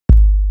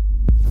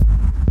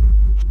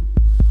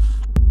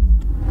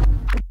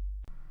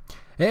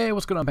Hey,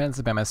 what's going on, fans?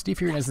 It's banditmansteve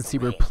here, and as you can see,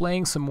 we're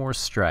playing some more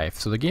Strife.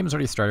 So the game's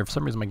already started. For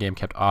some reason, my game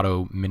kept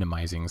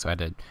auto-minimizing, so I had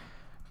to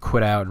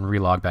quit out and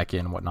relog back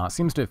in and whatnot.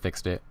 Seems to have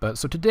fixed it. But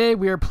so today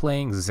we are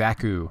playing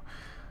Zaku.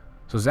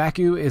 So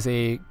Zaku is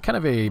a kind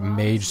of a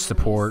mage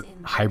support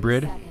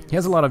hybrid. He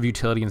has a lot of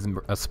utility and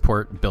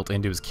support built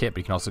into his kit, but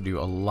he can also do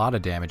a lot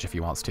of damage if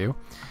he wants to.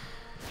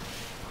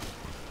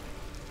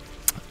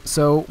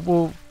 So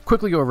we'll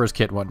quickly go over his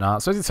kit and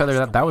whatnot. So as you said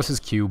there, that was his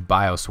Q,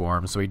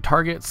 Bioswarm. So he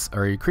targets,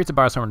 or he creates a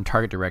Bioswarm in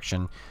target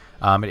direction.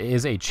 It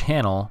is a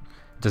channel.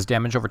 It does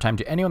damage over time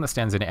to anyone that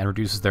stands in it and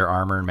reduces their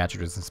armor and magic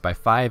resistance by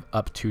 5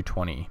 up to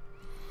 20.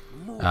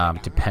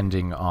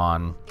 Depending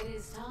on...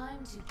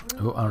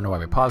 Ooh, I don't know why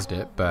we paused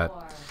it,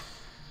 but...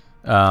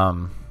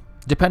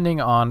 depending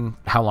on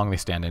how long they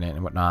stand in it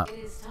and whatnot.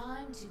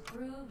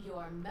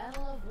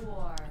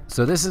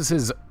 So this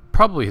is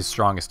probably his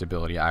strongest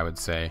ability, I would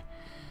say.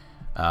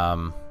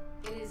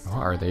 What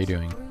are they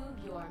doing?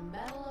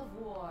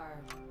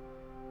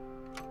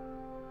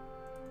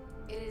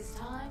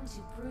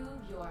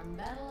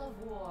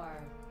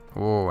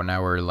 Oh,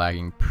 now we're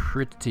lagging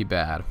pretty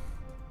bad.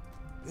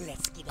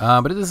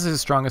 But this is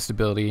his strongest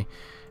ability.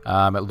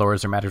 It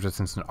lowers their magic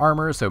resistance and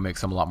armor, so it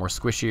makes them a lot more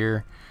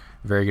squishier.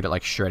 Very good at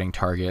like shredding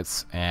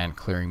targets and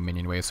clearing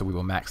minion waves, so we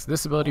will max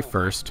this ability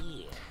first.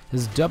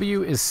 His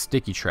W is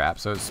Sticky Trap,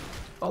 so it's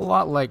a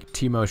lot like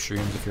Teemo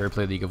streams if you ever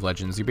play League of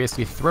Legends. You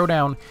basically throw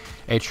down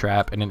a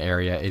trap in an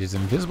area. It is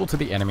invisible to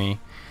the enemy,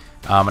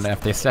 and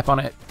if they step on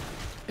it,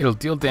 it'll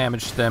deal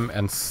damage to them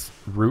and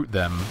root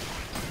them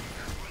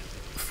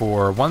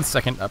for 1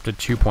 second up to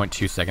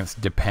 2.2 seconds,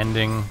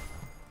 depending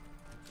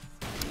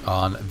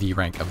on the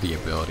rank of the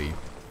ability.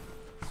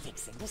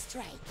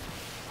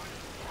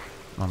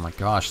 Oh my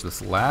gosh,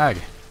 this lag.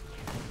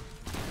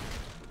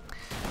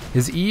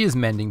 His E is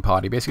Mending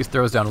Pot. He basically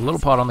throws down a little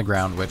pot on the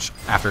ground, which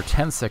after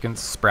 10 seconds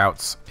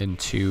sprouts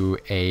into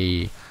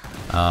a,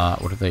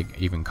 what do they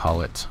even call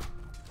it?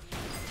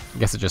 I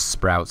guess it just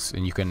sprouts,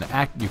 and you can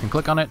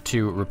click on it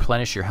to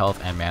replenish your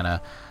health and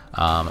mana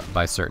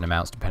by certain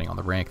amounts depending on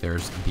the rank.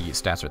 There's the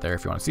stats right there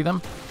if you want to see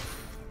them.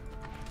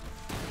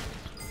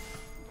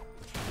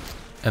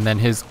 And then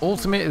his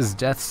ultimate is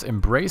Death's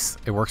Embrace.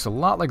 It works a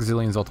lot like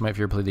Zillion's ultimate if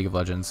you ever play League of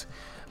Legends.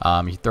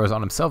 He throws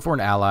on himself or an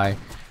ally,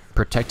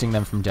 protecting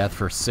them from death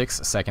for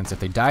 6 seconds. If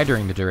they die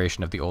during the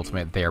duration of the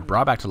ultimate, they are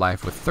brought back to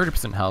life with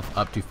 30% health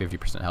up to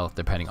 50% health,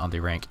 depending on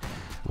the rank.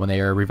 When they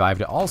are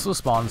revived, it also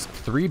spawns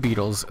 3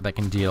 beetles that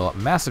can deal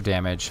massive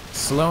damage,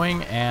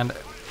 slowing, and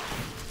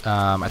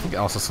I think they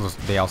also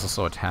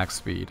slow attack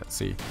speed. Let's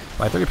see,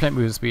 by 30%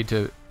 movement speed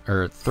to,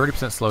 or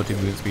 30% slow to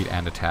movement speed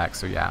and attack.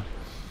 So yeah.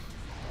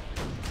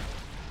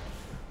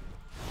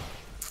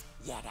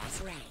 Yeah,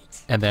 that's right.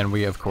 And then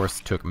we of course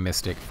took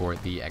Mystic for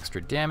the extra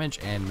damage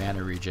and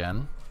mana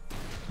regen.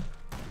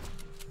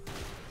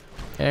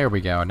 There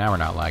we go, now we're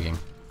not lagging.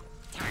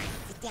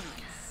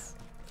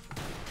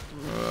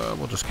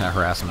 We'll just kind of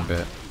harass him a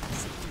bit.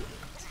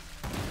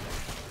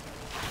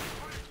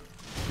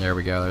 There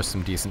we go, there's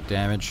some decent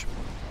damage.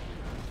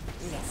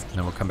 And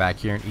then we'll come back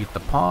here and eat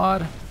the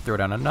pod, throw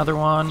down another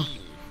one.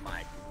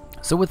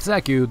 So with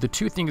Zaku, the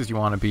two things you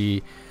want to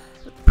be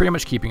pretty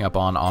much keeping up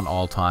on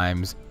all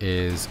times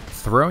is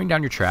throwing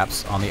down your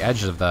traps on the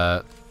edge of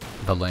the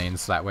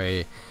lanes, so that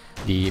way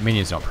the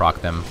minions don't proc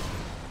them.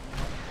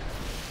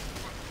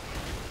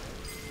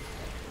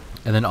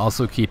 And then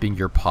also keeping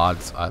your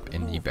pods up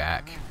in the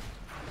back.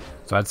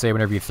 So I'd say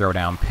whenever you throw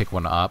down, pick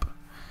one up,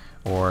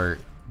 or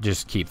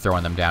just keep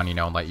throwing them down, you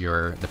know, and let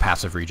the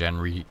passive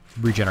regenerate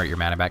your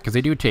mana back, because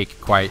they do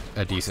take quite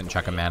a decent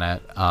chunk of mana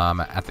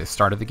at the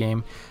start of the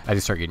game. As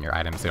you start getting your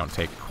items, they don't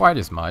take quite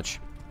as much.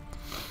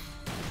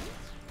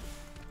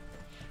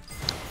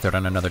 Throw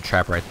down another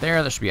trap right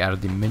there. That should be out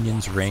of the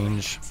minion's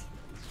range.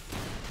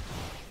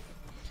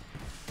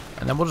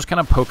 And then we'll just kind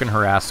of poke and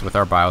harass with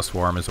our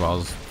Bioswarm, as well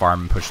as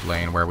farm and push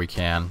lane where we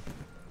can.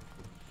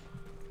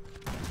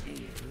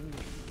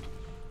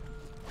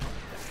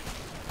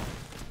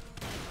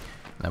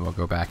 Then we'll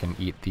go back and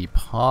eat the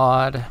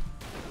pod.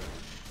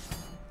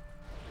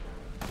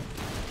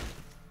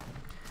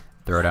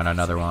 Throw down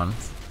another one.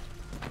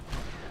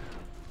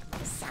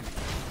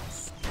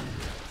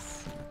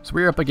 So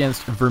we're up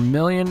against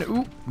Vermilion.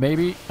 Ooh,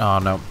 maybe. Oh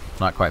no,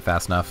 not quite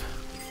fast enough.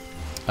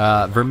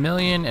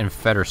 Vermilion and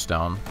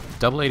Featherstone.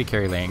 Double A to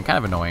carry lane, kind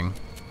of annoying.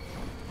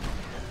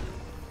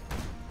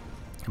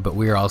 But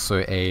we are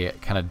also a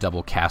kind of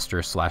double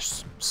caster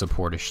slash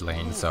supportish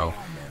lane, so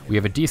we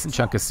have a decent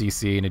chunk of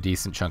CC and a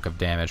decent chunk of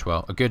damage.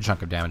 Well, a good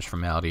chunk of damage from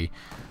Malady.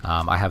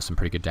 I have some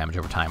pretty good damage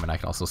over time, and I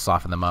can also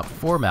soften them up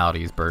for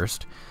Malady's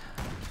burst.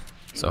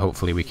 So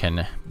hopefully we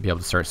can be able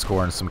to start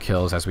scoring some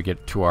kills as we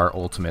get to our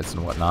ultimates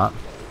and whatnot.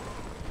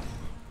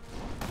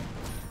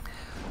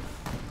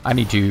 I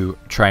need to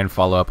try and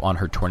follow up on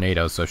her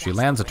tornado, so if she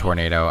lands a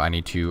tornado, I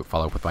need to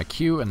follow up with my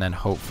Q, and then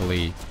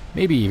hopefully,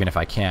 maybe even if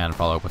I can,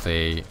 follow up with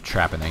a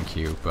trap and then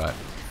Q, but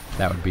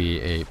that would be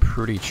a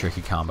pretty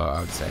tricky combo, I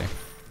would say.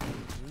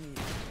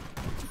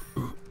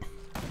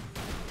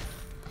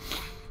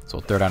 So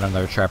we'll throw down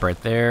another trap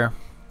right there.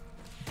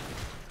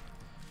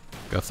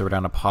 Go throw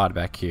down a pod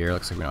back here.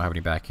 Looks like we don't have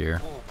any back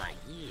here.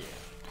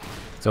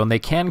 So when they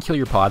can kill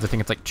your pods, I think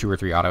it's like 2 or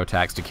 3 auto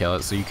attacks to kill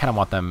it. So you kind of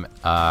want them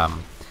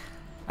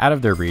out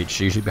of their reach.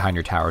 Usually behind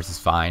your towers is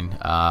fine.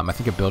 I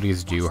think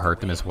abilities do hurt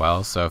them as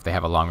well. So if they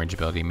have a long range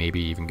ability, maybe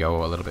even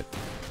go a little bit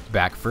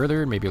back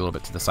further, maybe a little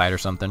bit to the side or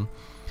something.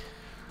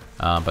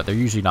 But they're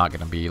usually not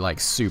going to be like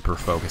super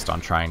focused on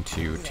trying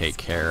to take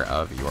care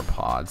of your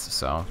pods.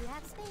 So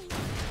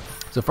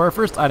for our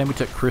first item, we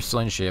took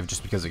Crystalline Shiv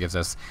just because it gives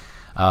us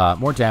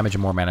more damage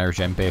and more mana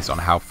regen based on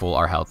how full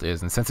our health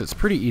is. And since it's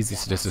pretty easy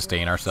to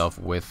sustain ourselves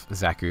with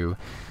Zaku,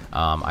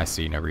 I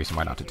see no reason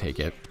why not to take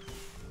it.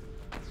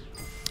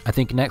 I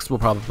think next we'll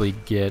probably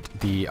get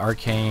the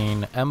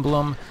Arcane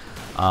Emblem.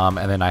 And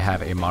then I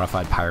have a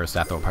modified Pyro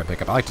Staff that we'll probably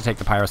pick up. I like to take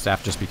the Pyro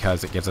Staff just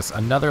because it gives us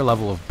another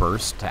level of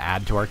burst to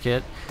add to our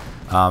kit.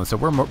 So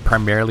we're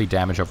primarily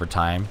damage over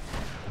time,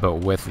 but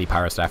with the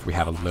Pyro Staff we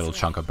have a little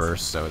chunk of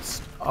burst, so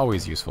it's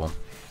always useful.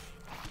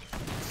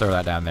 Throw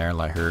that down there and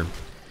let her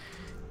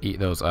eat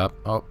those up.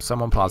 Oh,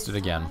 someone paused it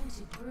again.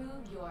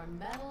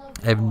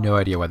 I have no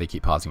idea why they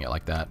keep pausing it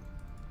like that.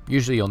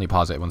 Usually you only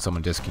pause it when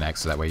someone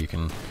disconnects, so that way you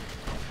can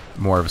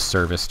more of a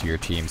service to your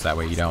teams. That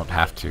way you don't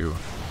have to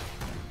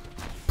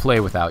play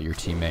without your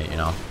teammate, you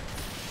know.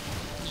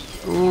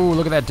 Ooh,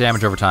 look at that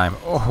damage over time.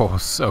 Oh,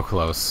 so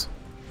close.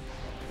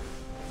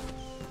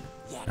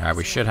 Alright,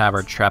 we should have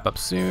our trap up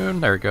soon.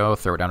 There we go.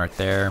 Throw it down right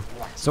there.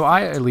 So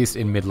I, at least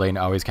in mid lane,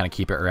 always kind of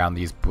keep it around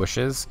these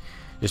bushes.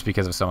 Just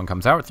because if someone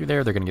comes out through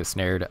there, they're going to get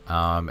snared.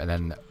 And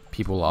then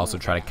people will also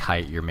try to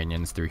kite your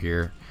minions through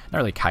here. Not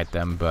really kite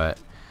them, but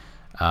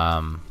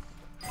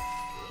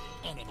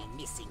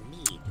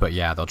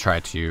yeah, they'll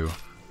try to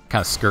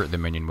kind of skirt the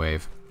minion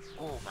wave.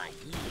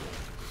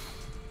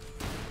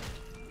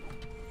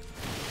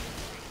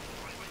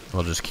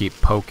 We'll just keep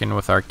poking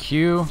with our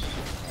Q.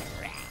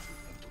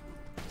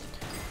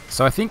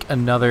 So I think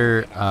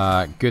another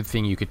good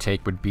thing you could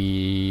take would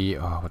be,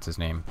 oh, what's his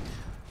name?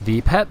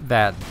 The pet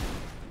that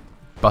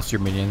buffs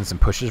your minions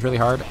and pushes really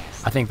hard.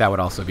 I think that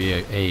would also be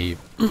a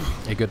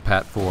good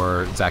pet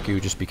for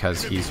Zaku, just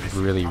because he's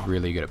really,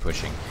 really good at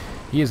pushing.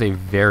 He is a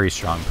very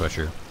strong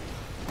pusher.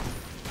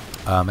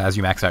 As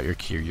you max out your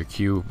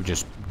Q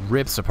just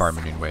rips apart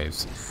minion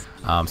waves.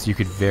 So you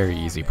could very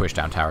easily push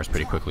down towers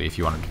pretty quickly if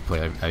you wanted to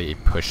play a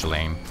push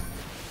lane.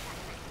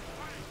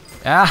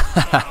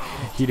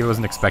 Ah, he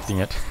wasn't expecting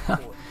it.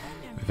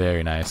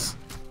 Very nice.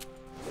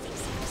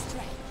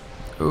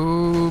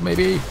 Ooh,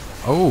 maybe.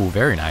 Oh,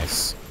 very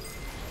nice.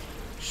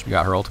 She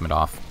got her ultimate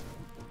off.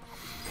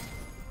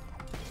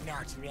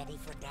 Not ready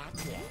for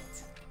that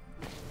yet.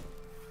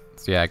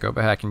 So yeah, go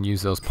back and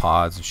use those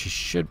pods, and she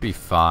should be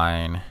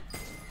fine.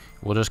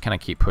 We'll just kind of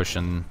keep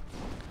pushing,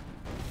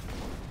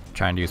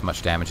 trying to do as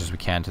much damage as we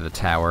can to the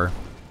tower.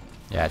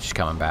 Yeah, she's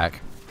coming back.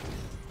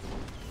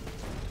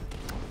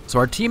 So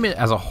our team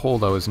as a whole,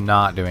 though, is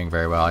not doing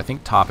very well. I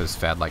think top has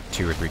fed like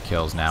 2 or 3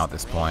 kills now at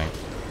this point.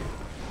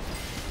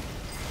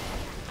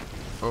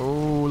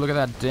 Oh, look at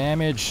that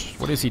damage.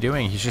 What is he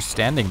doing? He's just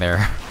standing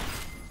there.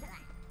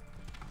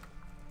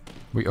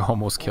 We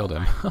almost killed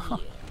him.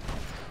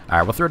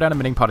 Alright, we'll throw down a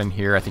mining pod in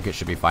here. I think it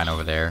should be fine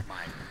over there.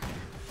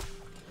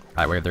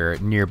 That way they're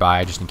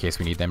nearby just in case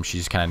we need them.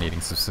 She's kind of needing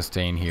some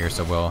sustain here,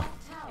 so we'll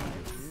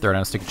throw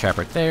down a sticky trap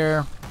right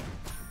there.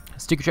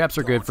 Sticky traps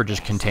are good for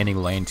just containing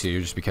lane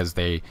too, just because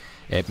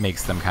it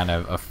makes them kind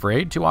of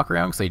afraid to walk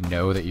around because they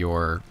know that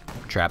your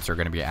traps are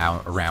going to be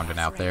around and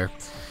out there.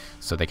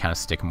 So they kind of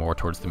stick more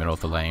towards the middle of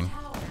the lane.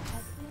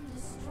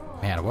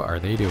 Man, what are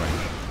they doing?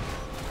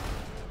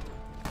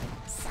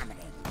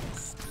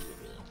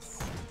 Let's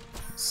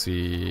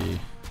see.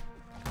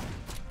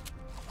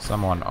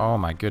 Someone, oh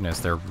my goodness,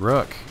 their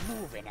Rook.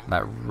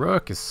 That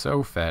Rook is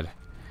so fed.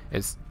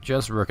 It's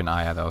just Rook and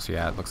Aya though, so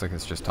yeah, it looks like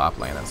it's just top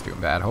lane that's doing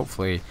bad.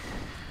 Hopefully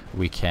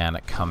we can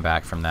come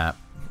back from that.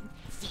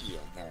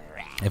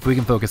 If we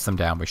can focus them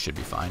down, we should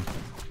be fine.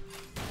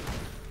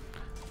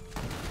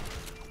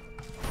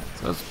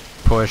 So let's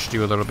push,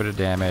 do a little bit of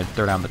damage,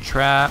 throw down the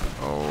trap.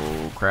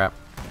 Oh crap.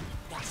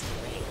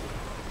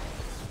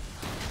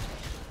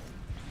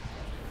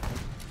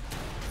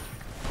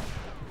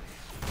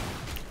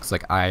 Looks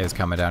like Aya is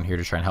coming down here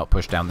to try and help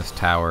push down this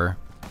tower.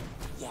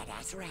 Yeah,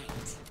 that's right.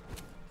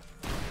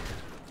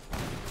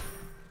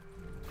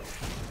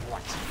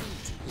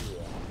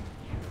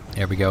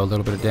 There we go, a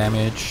little bit of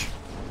damage.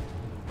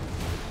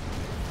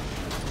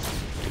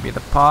 Give me the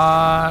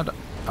pod.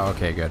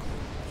 Okay, good.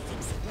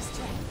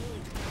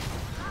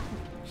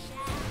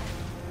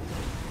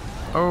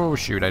 Oh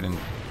shoot, I didn't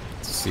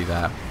see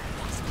that.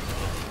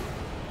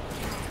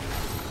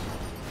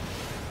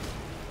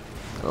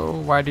 Oh,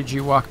 why did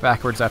you walk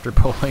backwards after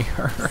pulling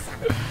her?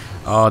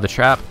 Oh, the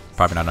trap.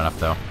 Probably not enough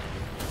though.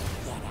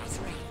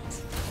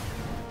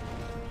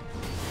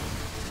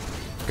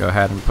 Go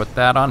ahead and put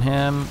that on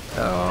him.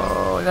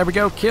 Oh, there we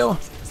go, kill.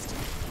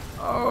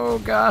 Oh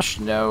gosh,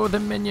 no, the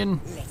minion.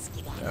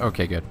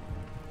 Okay, good.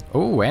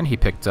 Oh, and he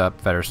picked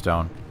up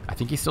Featherstone. I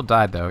think he still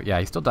died though. Yeah,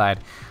 he still died.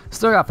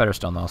 Still got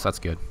Featherstone though, so that's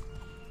good.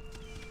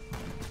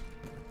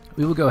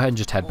 We will go ahead and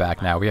just head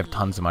back now. We have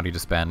tons of money to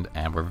spend,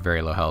 and we're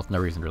very low health. No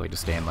reason really to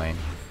stay in lane.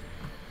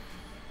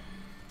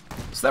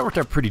 So that worked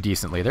out pretty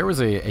decently. There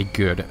was a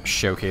good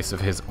showcase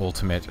of his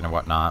ultimate and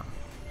whatnot.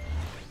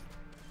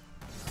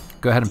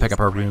 Go ahead and pick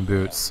up our rune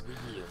boots.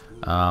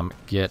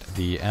 Get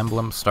the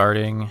emblem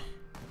starting.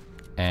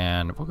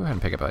 And we'll go ahead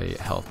and pick up a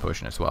health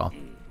potion as well.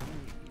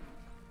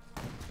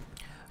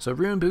 So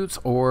rune boots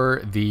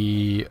or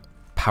the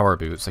power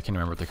boots. I can't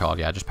remember what they're called.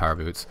 Yeah, just power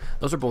boots.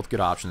 Those are both good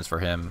options for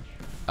him.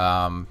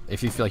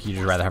 If you feel like you'd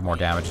rather have more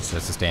damage to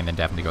sustain, then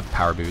definitely go with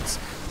power boots.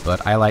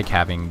 But I like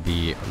having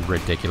the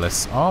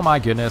ridiculous... Oh my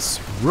goodness.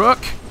 Rook!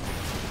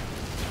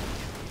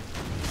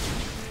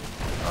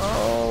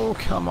 Oh,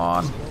 come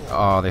on.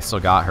 Oh, they still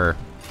got her.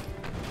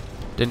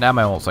 Didn't have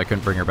my ult, so I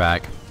couldn't bring her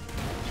back.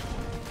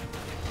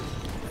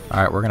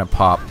 Alright, we're gonna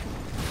pop.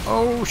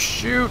 Oh,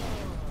 shoot!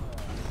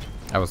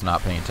 I was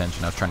not paying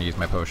attention. I was trying to use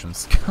my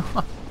potions.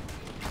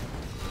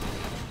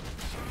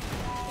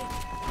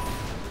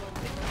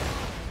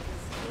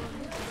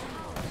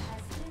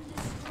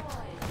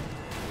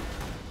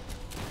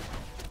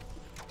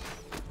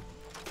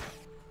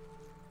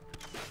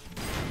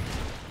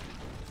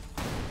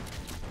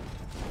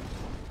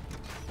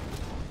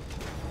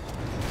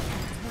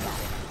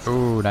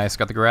 Ooh, nice.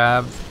 Got the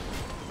grab.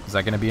 Is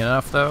that going to be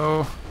enough,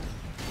 though?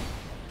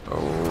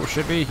 Oh,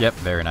 should be. Yep,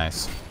 very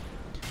nice.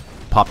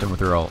 Popped him with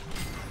her ult.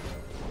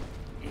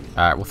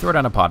 Alright, we'll throw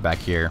down a pod back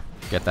here.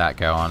 Get that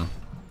going.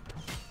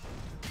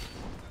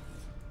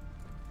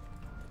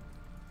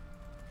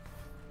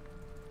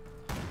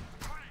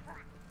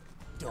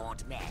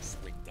 Don't mess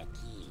with the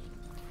key.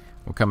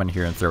 We'll come in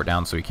here and throw it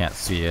down so we can't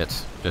see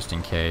it, just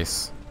in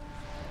case.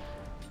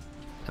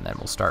 And then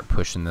we'll start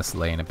pushing this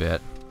lane a bit.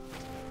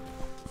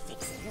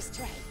 Fixing the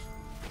strike.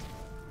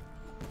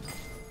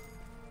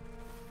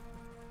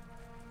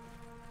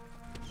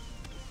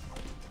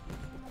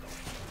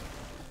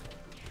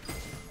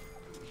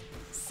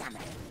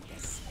 Summoning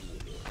the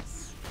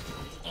spirits.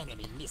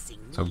 Enemy missing.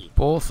 So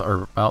both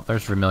are... Oh,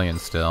 there's Vermilion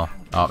still.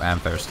 Oh, and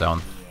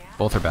Fairstone.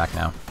 Both are back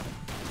now.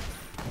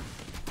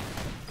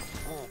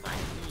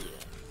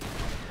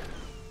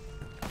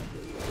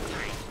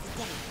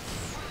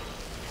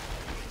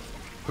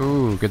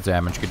 Ooh, good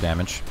damage, good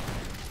damage.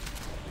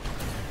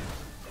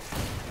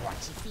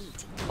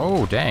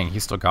 Oh, dang, he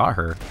still got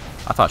her.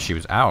 I thought she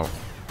was out.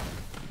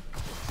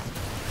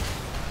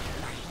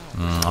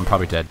 I'm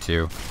probably dead,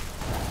 too.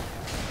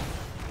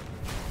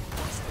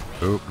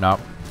 Oop, nope.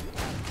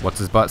 What's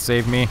his butt?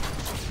 Save me.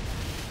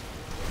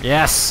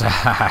 Yes!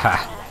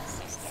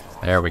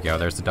 There we go,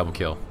 there's the double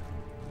kill.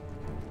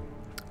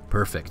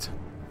 Perfect.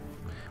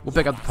 We'll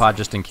pick up the pod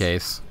just in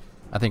case.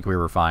 I think we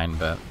were fine,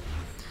 but...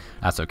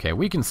 that's okay.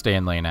 We can stay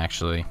in lane,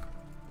 actually.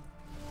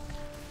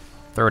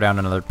 Throw down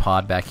another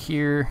pod back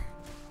here.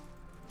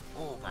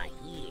 Over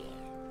here.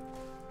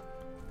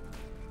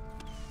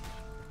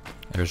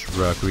 There's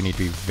Rook. We need to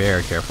be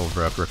very careful of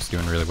Rook. Rook's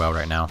doing really well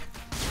right now.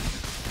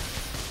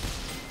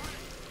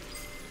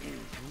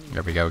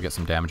 There we go. Get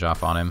some damage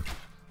off on him.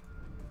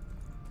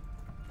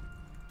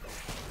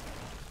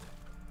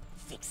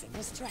 Fixing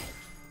the strike.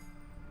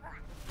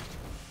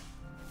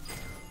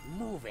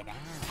 Moving out.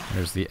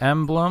 There's the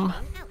emblem.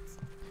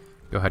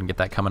 Go ahead and get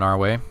that coming our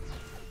way.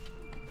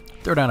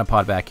 Throw down a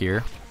pod back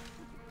here.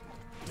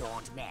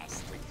 Don't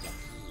mess with the key.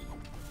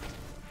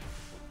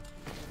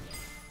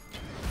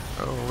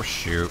 Oh,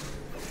 shoot.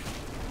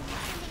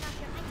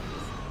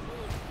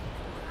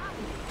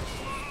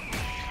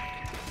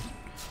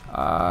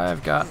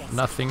 I've got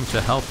nothing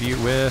to help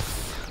you with.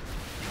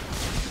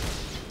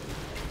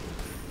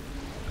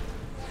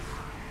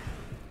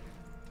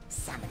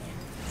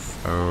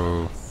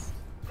 Oh.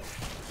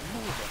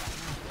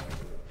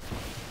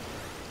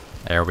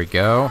 There we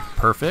go.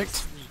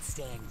 Perfect.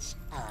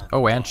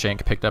 Oh, and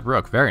Shank picked up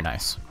Rook. Very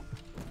nice.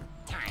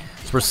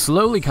 So we're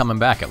slowly coming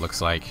back, it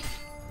looks like.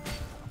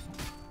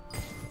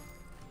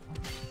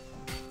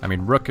 I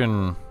mean, Rook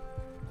and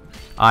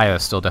Aya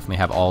still definitely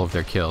have all of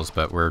their kills,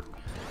 but we're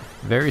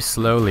very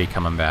slowly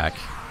coming back.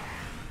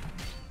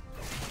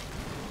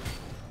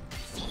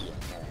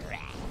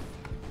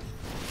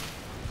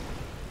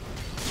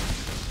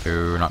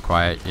 Ooh, not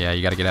quite. Yeah,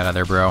 you gotta get out of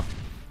there, bro.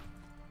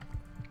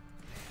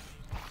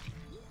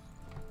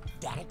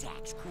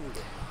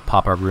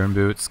 Pop our rune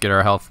boots, get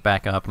our health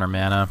back up and our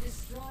mana.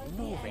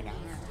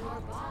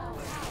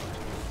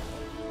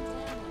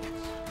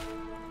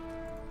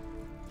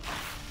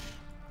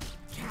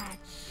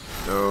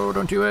 Oh,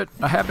 don't do it.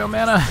 I have no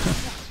mana.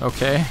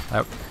 Okay,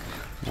 that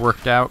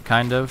worked out,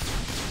 kind of.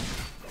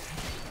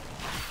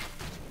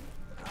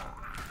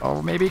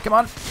 Oh, maybe, come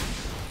on.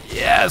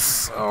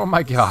 Yes! Oh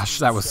my gosh,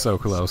 that was so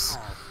close.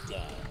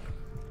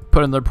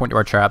 Put another point to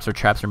our traps. Our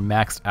traps are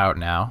maxed out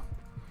now.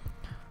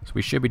 So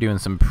we should be doing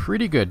some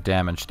pretty good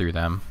damage through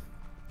them.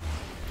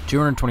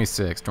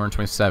 226,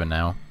 227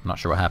 now. I'm not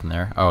sure what happened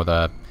there. Oh,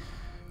 the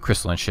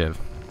crystalline shiv.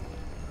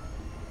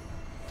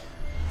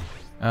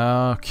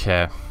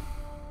 Okay.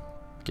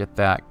 Get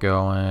that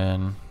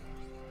going.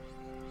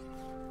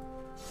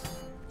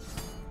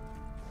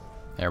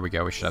 There we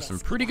go. We should have some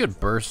pretty good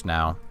burst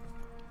now.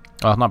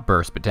 Oh, not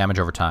burst, but damage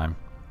over time.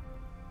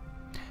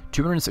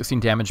 216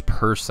 damage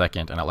per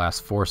second, and it lasts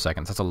 4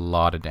 seconds. That's a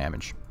lot of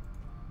damage.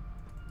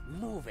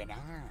 Moving on.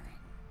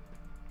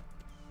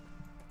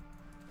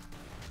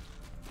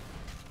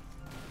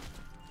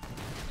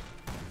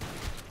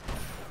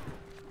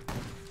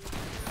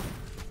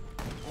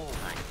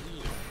 Over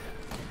here.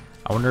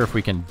 I wonder if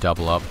we can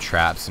double up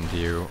traps and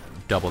do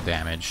double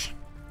damage.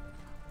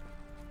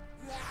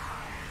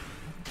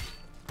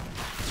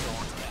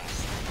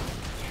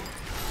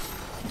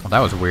 Well, that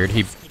was weird.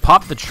 He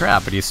popped the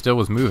trap, but he still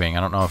was moving.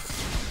 I don't know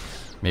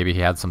if maybe he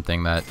had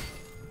something that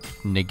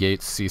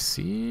negates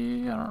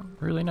CC? I don't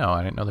really know.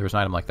 I didn't know there was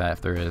an item like that,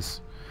 if there is.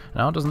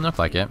 No, it doesn't look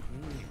like it.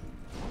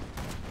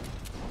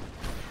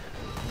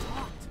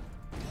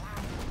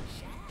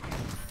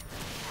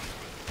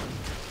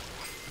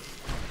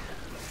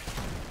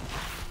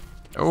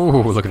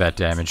 Oh, look at that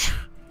damage.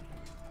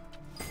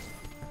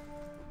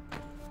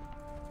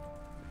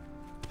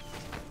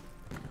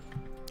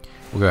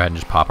 We'll go ahead and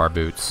just pop our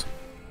boots.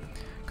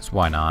 Because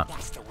why not?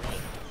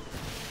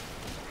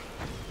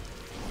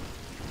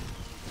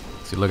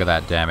 See, look at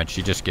that damage.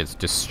 She just gets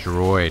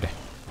destroyed.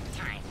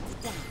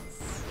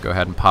 Go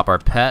ahead and pop our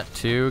pet,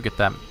 too. Get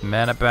that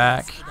mana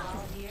back.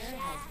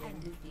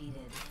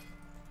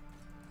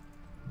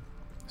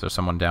 Is there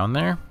someone down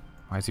there?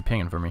 Why is he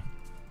pinging for me?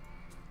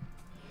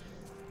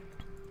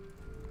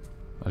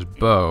 There's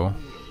Bo.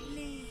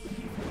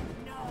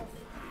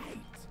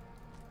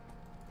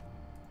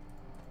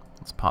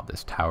 Let's pop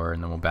this tower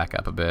and then we'll back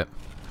up a bit.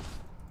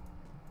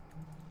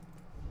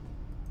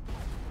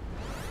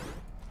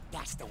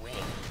 That's the way.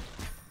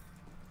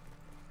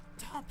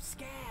 Top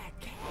scat.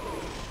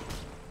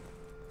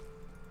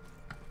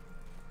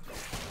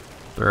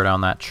 Throw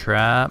down that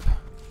trap.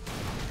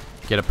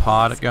 Get a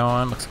pod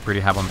going. Looks like we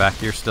already have one back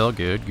here still.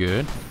 Good,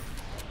 good.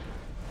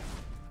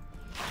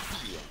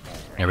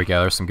 There we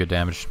go. There's some good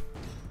damage.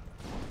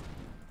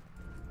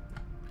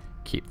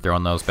 Keep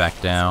throwing those back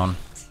down.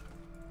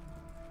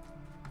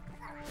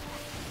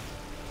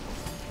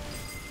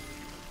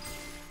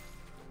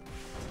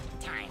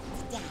 Time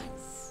to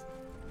dance.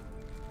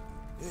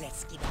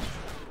 Let's get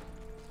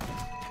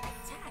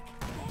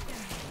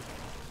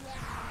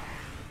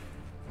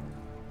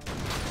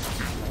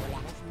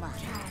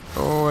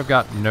Oh, I've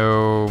got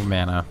no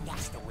mana.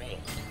 That's the way.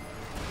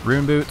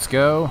 Rune boots,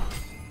 go.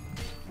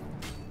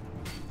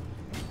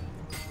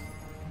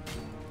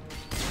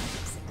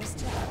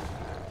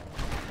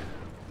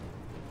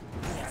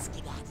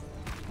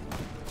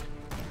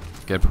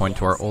 Good point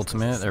to our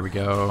ultimate. There we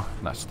go.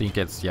 I think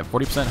it's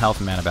 40% health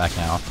and mana back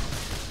now.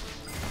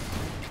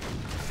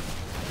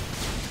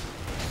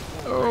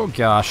 Oh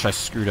gosh, I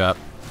screwed up.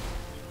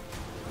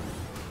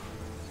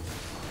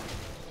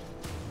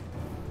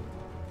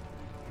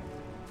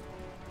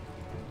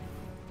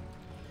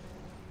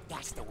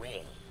 That's the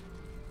way.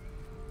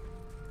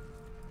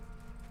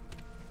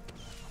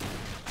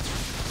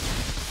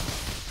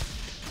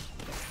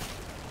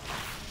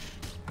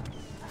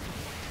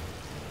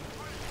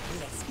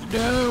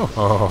 No!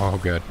 Oh,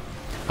 good.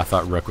 I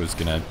thought Rook was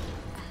gonna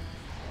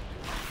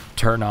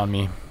turn on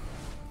me.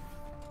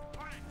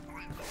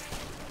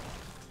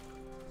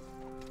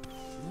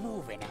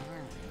 Moving on.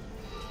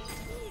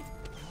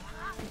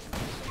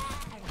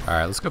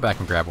 Alright, let's go back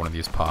and grab one of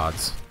these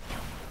pods.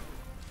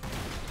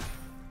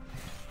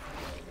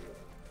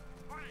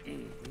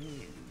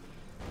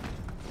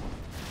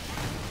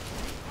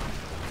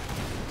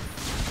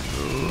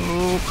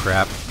 Oh,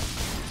 crap.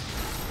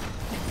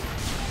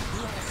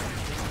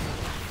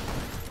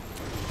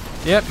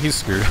 Yep, he's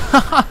screwed.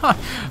 I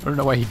don't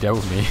know why he dealt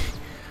with me.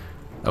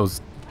 That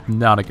was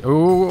not a...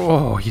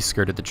 Oh, he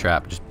skirted the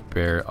trap. Just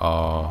bare...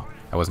 Oh,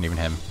 that wasn't even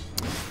him.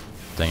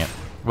 Dang it.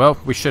 Well,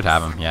 we should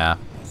have him, yeah.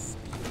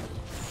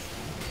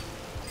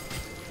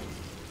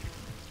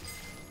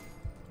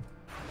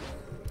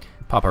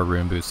 Pop our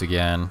rune boots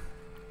again.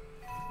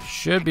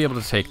 Should be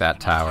able to take that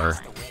tower.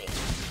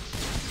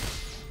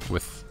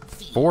 With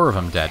 4 of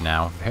them dead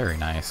now. Very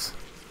nice.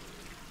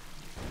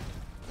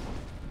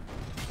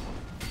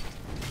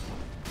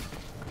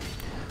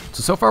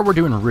 So far we're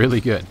doing really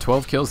good.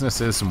 12 kills and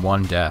assists and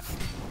 1 death.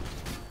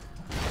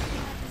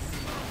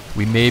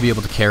 We may be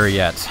able to carry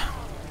yet.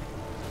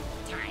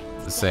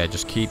 As I say,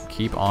 just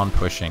keep on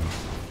pushing.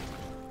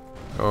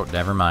 Oh,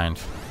 never mind.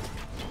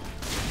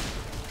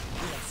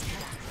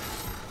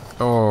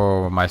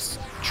 Oh, my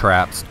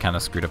traps kind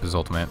of screwed up his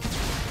ultimate.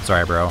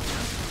 Sorry, bro.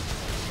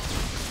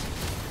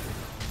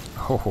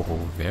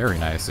 Oh, very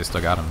nice. They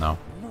still got him, though.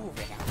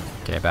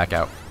 Okay, back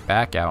out.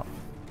 Back out.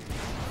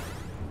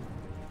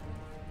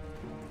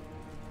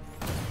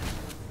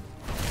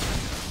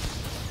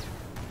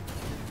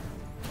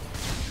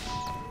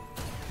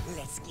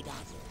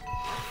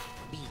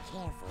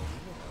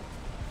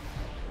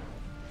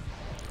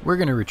 We're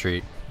gonna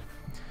retreat.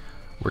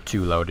 We're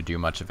too low to do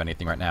much of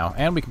anything right now,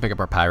 and we can pick up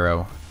our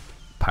pyro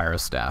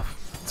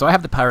staff. So I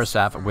have the pyro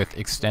staff with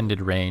extended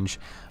range,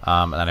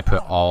 and then I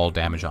put all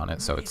damage on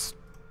it, so it's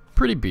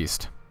pretty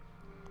beast.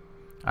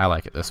 I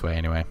like it this way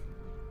anyway.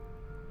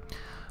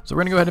 So So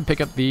we're going to go ahead and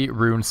pick up the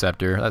Rune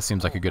Scepter. That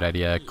seems like a good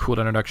idea.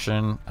 Cooldown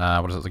reduction.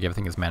 What does it give? I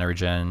think it's mana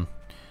regen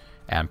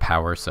and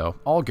power, so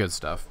all good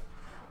stuff.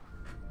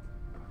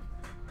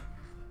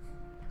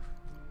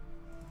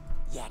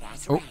 Yeah,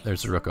 that's Oh, right.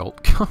 there's the Rook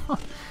ult.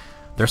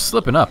 They're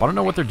slipping up. I don't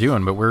know what they're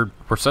doing, but we're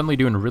suddenly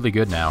doing really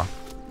good now.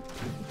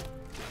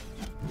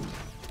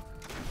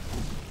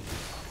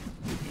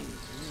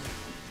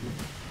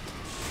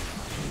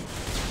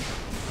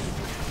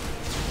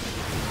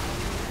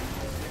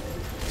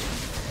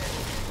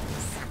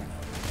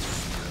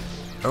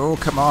 Oh,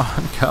 come on,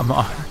 come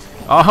on.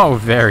 Oh,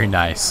 very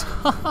nice.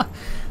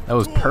 That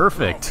was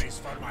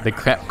perfect. They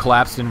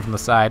collapsed in from the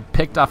side,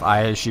 picked off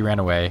Aya as she ran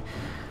away,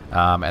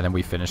 and then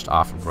we finished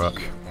off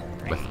Rook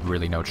with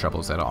really no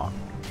troubles at all.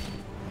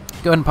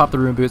 Go ahead and pop the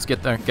Rune Boots,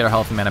 get our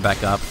health and mana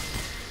back up,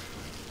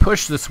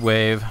 push this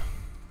wave,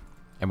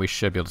 and we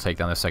should be able to take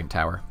down the second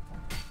tower.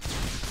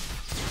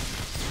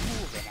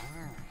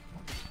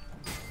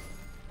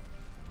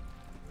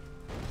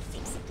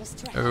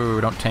 Oh,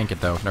 don't tank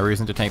it though. No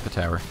reason to tank the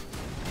tower.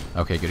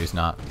 Okay, good, he's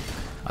not.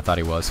 I thought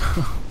he was.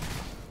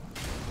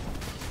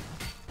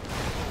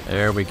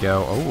 There we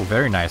go. Oh,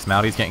 very nice.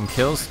 Maldy's getting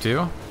kills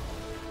too.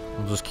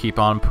 We'll just keep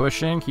on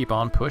pushing, keep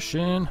on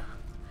pushing.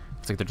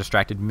 Looks like they're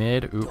distracted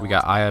mid. Ooh, we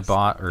got Aya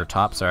bot, or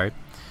top, sorry.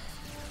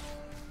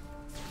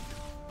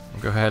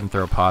 We'll go ahead and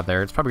throw a pod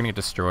there. It's probably gonna get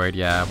destroyed.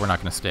 Yeah, we're not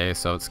gonna stay,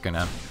 so it's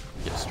gonna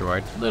get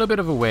destroyed. A little bit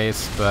of a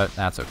waste, but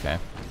that's okay.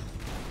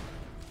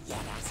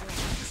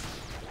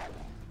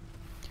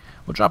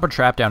 We'll drop a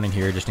trap down in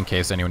here just in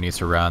case anyone needs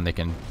to run. They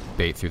can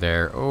bait through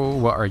there. Oh,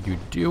 what are you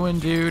doing,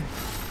 dude?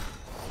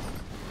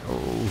 Oh,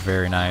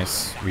 very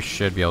nice. We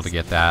should be able to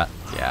get that.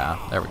 Yeah,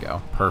 there we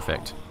go.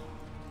 Perfect.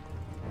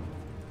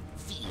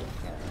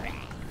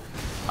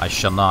 I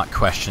shall not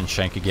question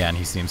Shank again.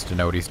 He seems to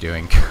know what he's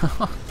doing.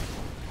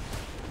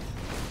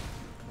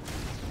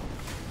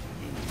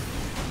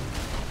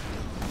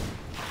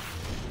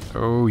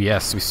 Oh,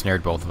 yes, we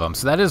snared both of them.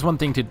 So that is one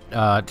thing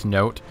to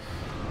note.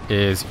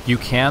 Is you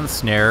can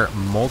snare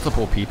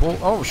multiple people.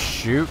 Oh,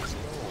 shoot.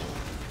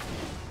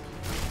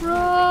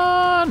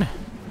 Run!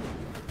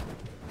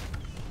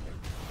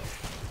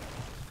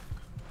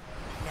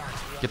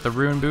 Get the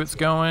Rune Boots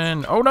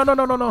going. Oh, no, no,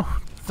 no, no, no.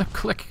 The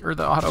click, or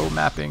the auto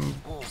mapping,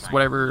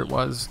 whatever it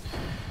was.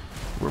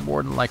 We're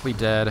more than likely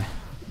dead.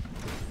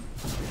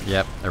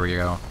 Yep, there we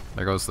go.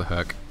 There goes the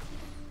hook.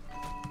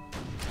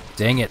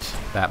 Dang it.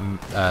 That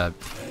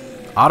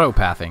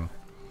auto-pathing.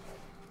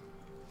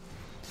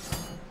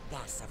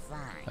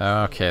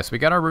 Okay, so we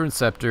got our Rune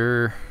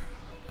Scepter.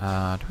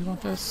 Do we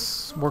want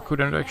this? More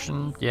cooldown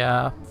reduction?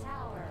 Yeah.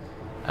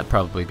 That'd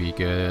probably be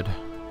good.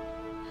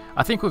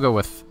 I think we'll go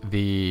with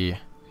the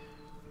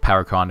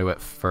Power Conduit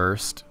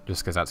first,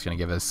 just because that's going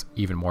to give us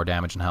even more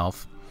damage and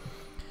health.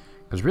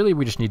 Because really,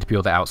 we just need to be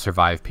able to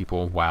out-survive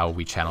people while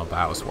we channel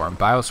Bioswarm.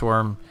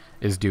 Bioswarm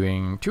is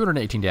doing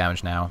 218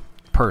 damage now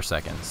per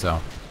second,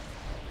 so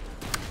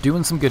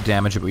doing some good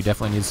damage, but we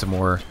definitely need some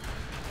more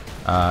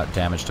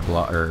damage to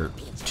block or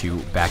to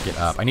back it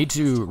up. I need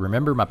to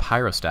remember my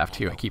Pyro Staff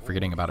too. I keep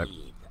forgetting about it.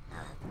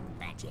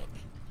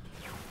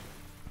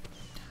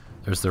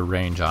 There's the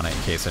range on it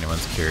in case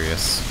anyone's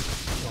curious.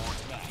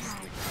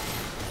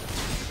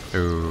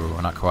 Ooh,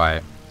 not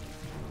quite.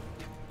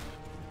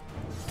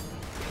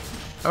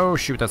 Oh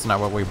shoot, that's not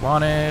what we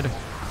wanted.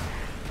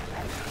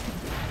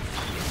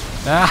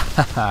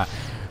 Ah,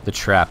 the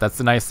trap. That's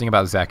the nice thing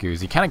about Zaku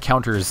is he kind of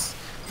counters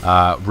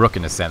Rook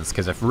in a sense,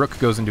 because if Rook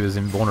goes into his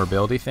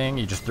invulnerability thing,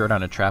 you just throw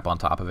down a trap on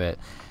top of it,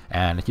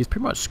 and he's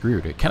pretty much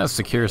screwed. It kind of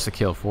secures the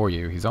kill for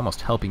you. He's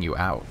almost helping you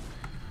out,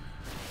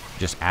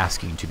 just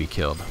asking to be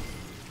killed.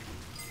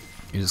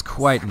 It is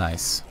quite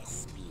nice.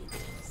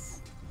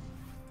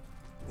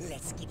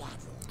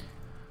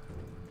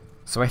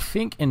 So I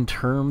think in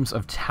terms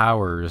of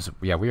towers,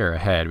 yeah, we are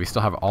ahead. We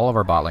still have all of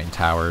our bot lane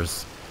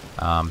towers.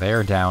 They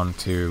are down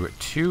to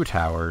 2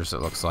 towers,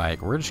 it looks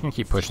like. We're just going to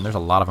keep pushing. There's a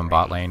lot of them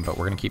bot lane, but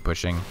we're going to keep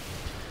pushing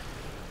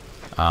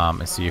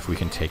and see if we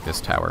can take this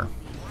tower.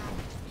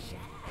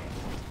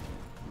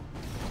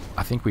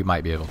 I think we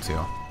might be able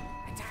to.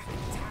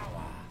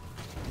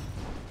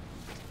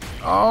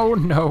 Oh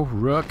no,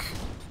 Rook.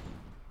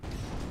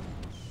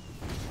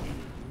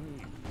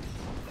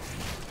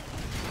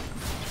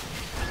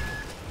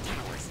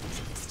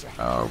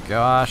 Oh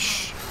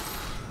gosh.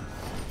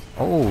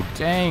 Oh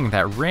dang,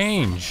 that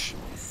range.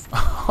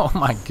 Oh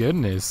my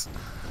goodness.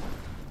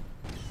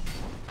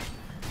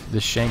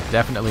 This Shank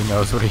definitely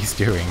knows what he's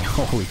doing.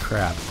 Holy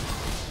crap.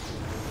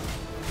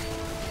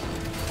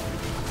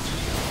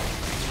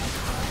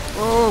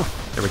 Oh,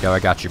 there we go. I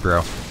got you,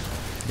 bro.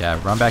 Yeah,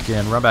 run back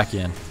in. Run back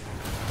in.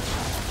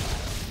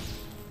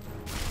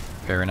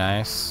 Very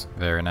nice.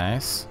 Very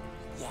nice.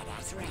 Yeah,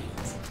 that's right.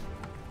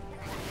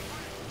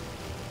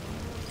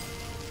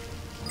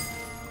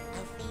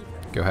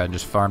 Go ahead and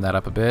just farm that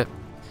up a bit.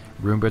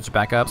 Rune Boots are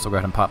back up, so go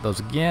ahead and pop those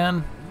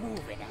again.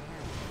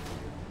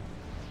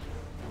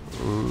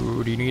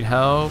 Ooh, do you need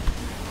help?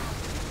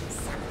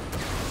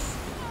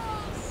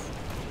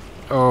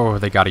 Oh,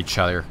 they got each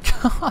other.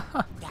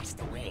 That's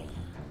the way.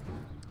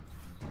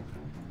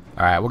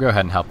 Alright, we'll go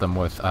ahead and help them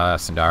with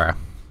Sindara.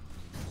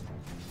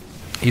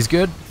 He's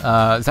good.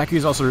 Zaku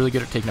is also really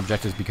good at taking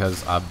objectives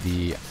because of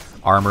the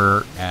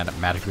armor and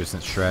magic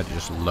resistance shred. It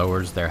just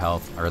lowers their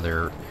health or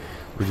their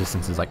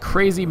resistances like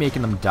crazy,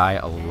 making them die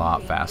a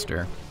lot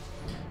faster.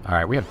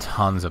 Alright, we have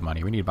tons of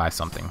money. We need to buy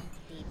something.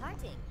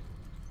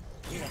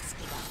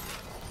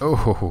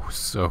 Oh,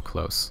 so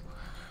close.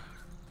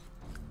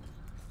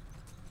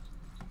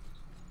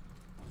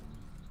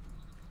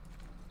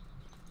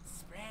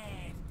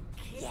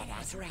 Yeah,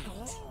 that's right.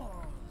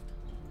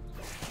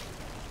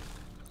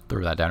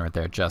 Throw that down right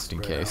there just in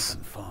case.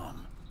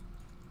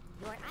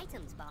 Your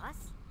items, boss.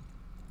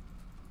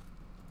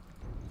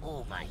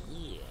 Over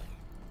here.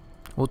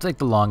 We'll take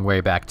the long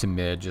way back to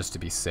mid just to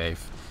be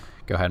safe.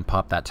 Go ahead and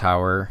pop that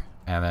tower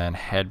and then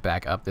head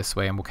back up this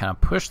way, and we'll kind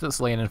of push this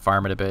lane and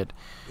farm it a bit.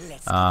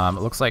 It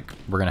looks like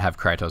we're going to have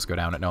Kratos go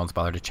down. No one's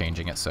bothered to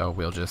changing it, so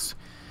we'll just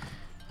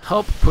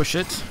help push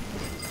it.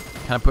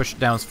 Kind of push it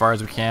down as far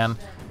as we can.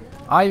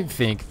 I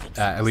think,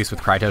 at least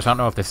with Kratos, I don't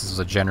know if this is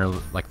a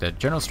general, like the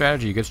general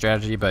strategy, a good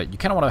strategy, but you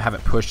kind of want to have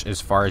it pushed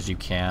as far as you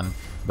can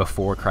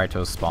before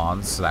Kratos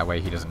spawns, so that way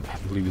he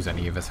doesn't lose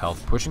any of his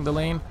health pushing the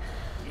lane.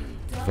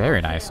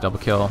 Very nice, double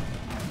kill.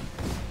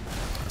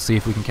 Let's see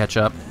if we can catch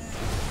up.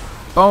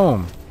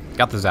 Boom!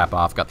 Got the zap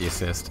off, got the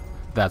assist.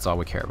 That's all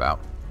we care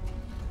about.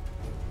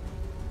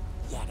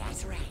 Yeah,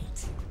 that's right.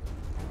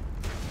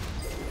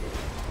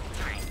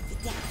 Time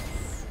to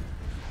dance.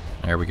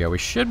 There we go. We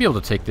should be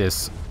able to take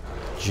this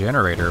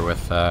generator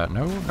with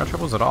no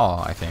troubles at all,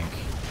 I think.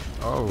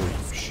 Oh,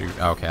 shoot.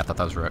 Okay, I thought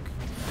that was Rook.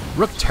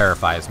 Rook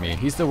terrifies me.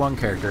 He's the one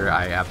character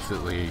I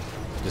absolutely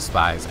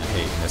despise and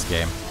hate in this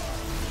game.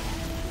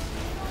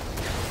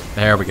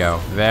 There we go.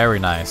 Very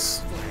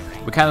nice.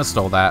 We kind of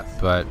stole that,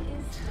 but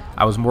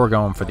I was more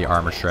going for the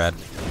armor shred.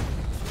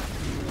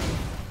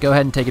 Go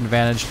ahead and take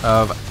advantage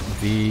of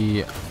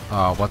the,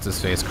 what's his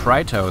face,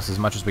 Kratos as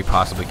much as we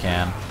possibly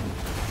can.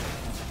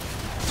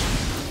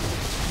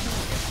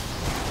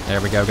 There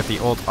we go, get the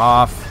ult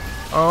off.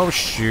 Oh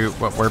shoot,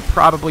 we're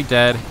probably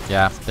dead.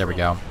 Yeah, there we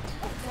go.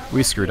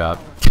 We screwed up.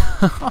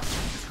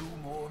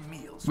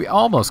 We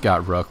almost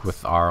got Rook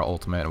with our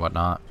ultimate and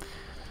whatnot.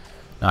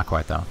 Not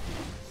quite though.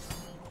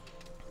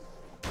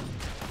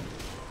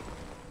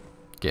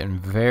 Getting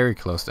very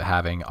close to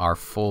having our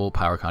full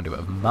power conduit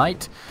of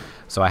might.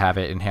 So I have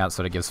it enhanced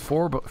so it gives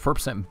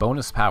 4%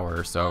 bonus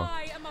power. So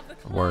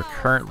we're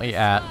currently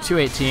at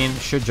 218.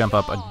 Should jump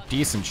up a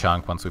decent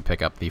chunk once we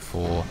pick up the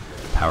full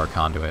power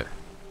conduit.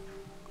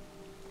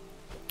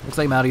 Looks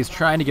like Maudi's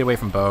trying to get away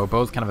from Bo.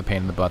 Bo's kind of a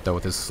pain in the butt though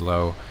with his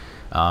slow.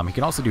 He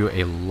can also do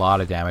a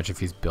lot of damage if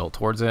he's built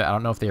towards it. I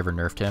don't know if they ever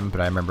nerfed him, but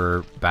I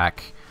remember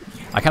back,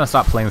 I kind of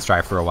stopped playing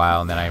Strife for a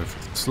while and then I've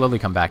slowly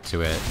come back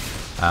to it.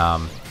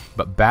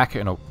 But back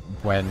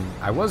when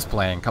I was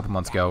playing a couple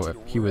months ago,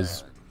 he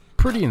was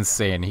pretty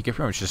insane. He could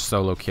pretty much just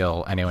solo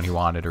kill anyone he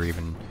wanted, or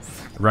even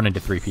run into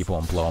 3 people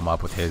and blow them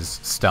up with his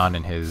stun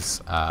and his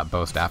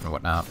bow staff and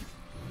whatnot.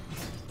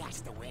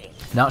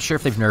 Not sure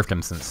if they've nerfed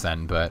him since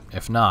then, but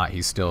if not,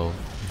 he's still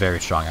very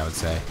strong, I would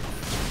say.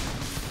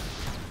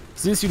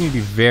 So this you need to be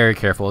very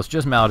careful. It's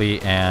just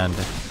Maudi and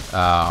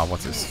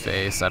what's his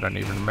face? I don't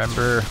even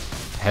remember.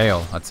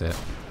 Hale, that's it.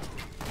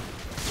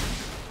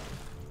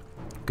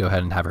 Go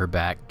ahead and have her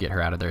back, get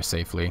her out of there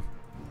safely.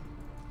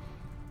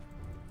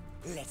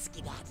 Let's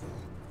get out.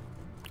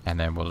 And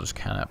then we'll just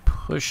kind of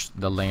push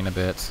the lane a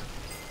bit.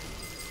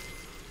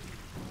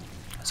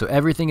 So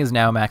everything is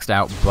now maxed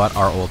out but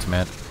our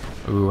ultimate.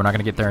 Ooh, we're not going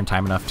to get there in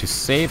time enough to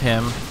save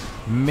him.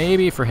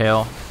 Maybe for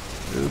Hale.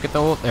 Ooh, get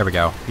the ult. There we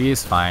go.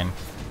 He's fine.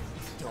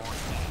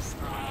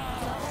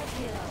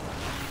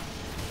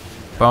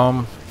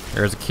 Boom.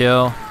 There's a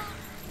kill.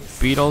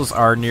 Beetles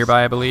are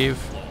nearby, I believe.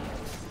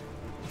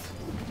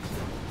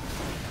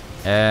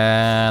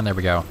 And there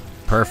we go.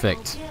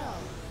 Perfect.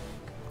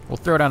 We'll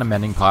throw down a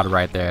mending pod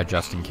right there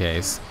just in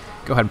case.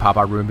 Go ahead and pop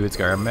our rune boots,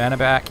 get our mana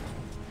back.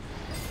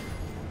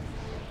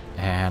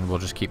 And we'll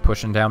just keep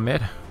pushing down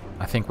mid.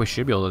 I think we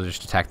should be able to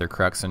just attack their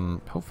crux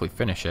and hopefully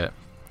finish it.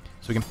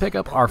 So we can pick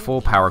up our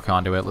full power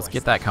conduit. Let's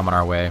get that coming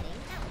our way.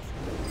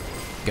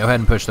 Go ahead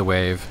and push the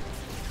wave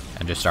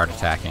and just start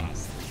attacking.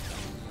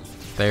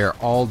 They are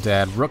all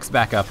dead. Rook's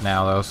back up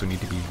now though, so we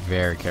need to be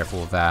very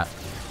careful of that.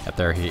 Yep,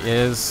 there he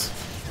is.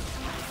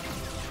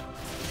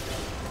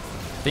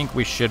 I think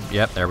we should,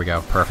 yep, there we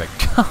go, perfect.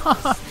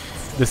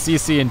 The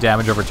CC and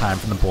damage over time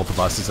from the both of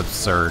us is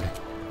absurd.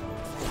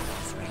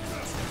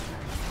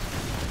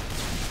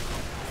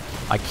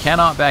 I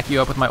cannot back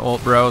you up with my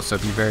ult, bro, so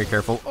be very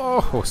careful.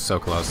 Oh, so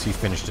close. He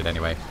finished it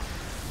anyway.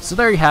 So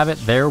there you have it.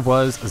 There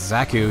was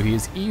Zaku. He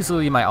is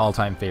easily my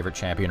all-time favorite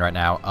champion right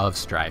now of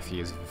Strife.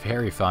 He is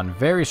very fun,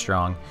 very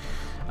strong,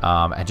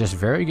 and just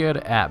very good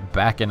at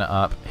backing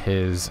up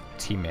his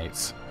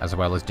teammates, as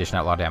well as dishing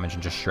out a lot of damage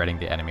and just shredding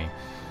the enemy.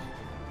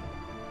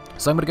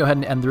 So I'm going to go ahead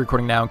and end the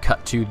recording now and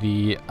cut to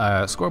the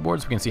scoreboard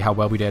so we can see how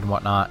well we did and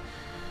whatnot.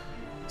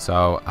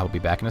 So I'll be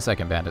back in a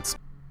second, bandits.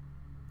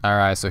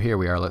 Alright, so here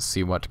we are. Let's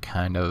see what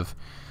kind of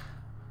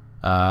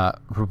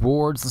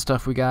rewards and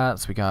stuff we got.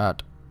 So we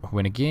got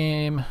win a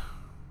game,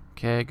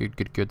 Okay,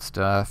 good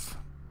stuff.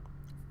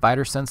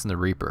 Fighter Sense and the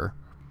Reaper.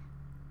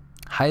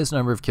 Highest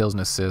number of kills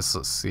and assists.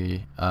 Let's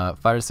see.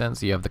 Fighter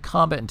Sense, you have the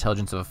combat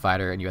intelligence of a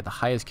fighter, and you have the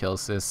highest kill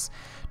assists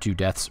to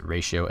deaths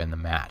ratio in the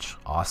match.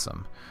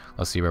 Awesome.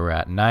 Let's see where we're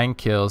at. 9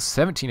 kills,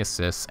 17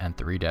 assists, and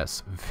 3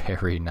 deaths.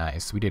 Very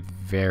nice. We did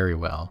very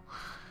well.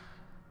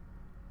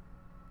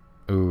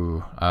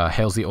 Ooh,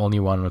 Hale's the only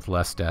one with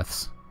less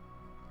deaths.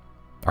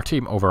 Our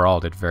team overall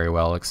did very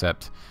well,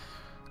 except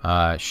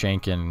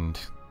Shank and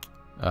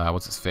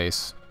what's his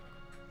face?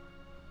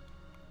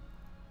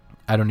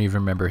 I don't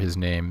even remember his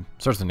name.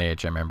 Starts with an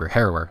H, I remember.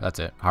 Harrower, that's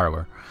it.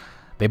 Harrower.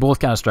 They both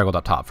kind of struggled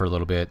up top for a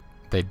little bit.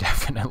 They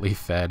definitely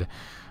fed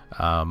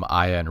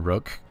Aya and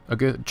Rook a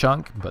good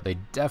chunk, but they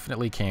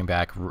definitely came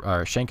back.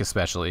 Shank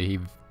especially, he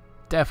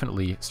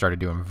definitely started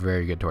doing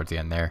very good towards the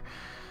end there.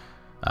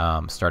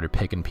 Started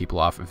picking people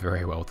off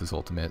very well with his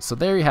ultimate. So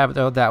there you have it,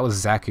 though. That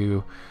was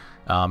Zaku.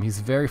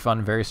 He's very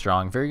fun, very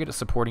strong, very good at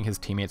supporting his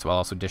teammates while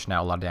also dishing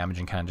out a lot of damage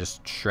and kind of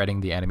just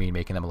shredding the enemy,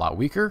 making them a lot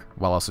weaker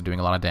while also doing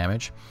a lot of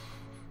damage.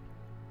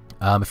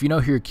 If you know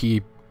who your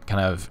key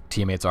kind of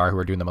teammates are who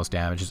are doing the most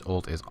damage, his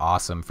ult is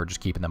awesome for just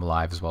keeping them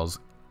alive as well as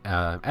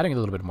adding a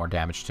little bit more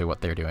damage to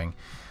what they're doing.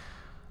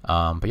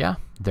 But yeah,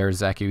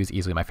 there's Zaku. He's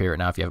easily my favorite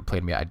now. If you haven't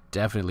played him yet, I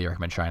definitely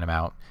recommend trying him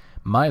out.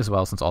 Might as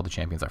well, since all the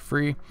champions are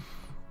free.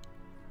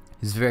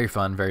 He's very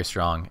fun, very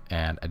strong,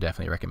 and I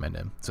definitely recommend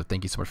him. So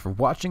thank you so much for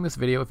watching this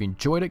video. If you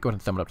enjoyed it, go ahead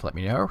and thumb it up to let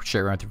me know.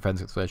 Share it around with your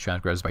friends,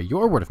 especially by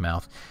your word of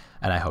mouth.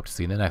 And I hope to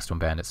see you in the next one,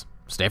 bandits.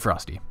 Stay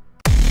frosty.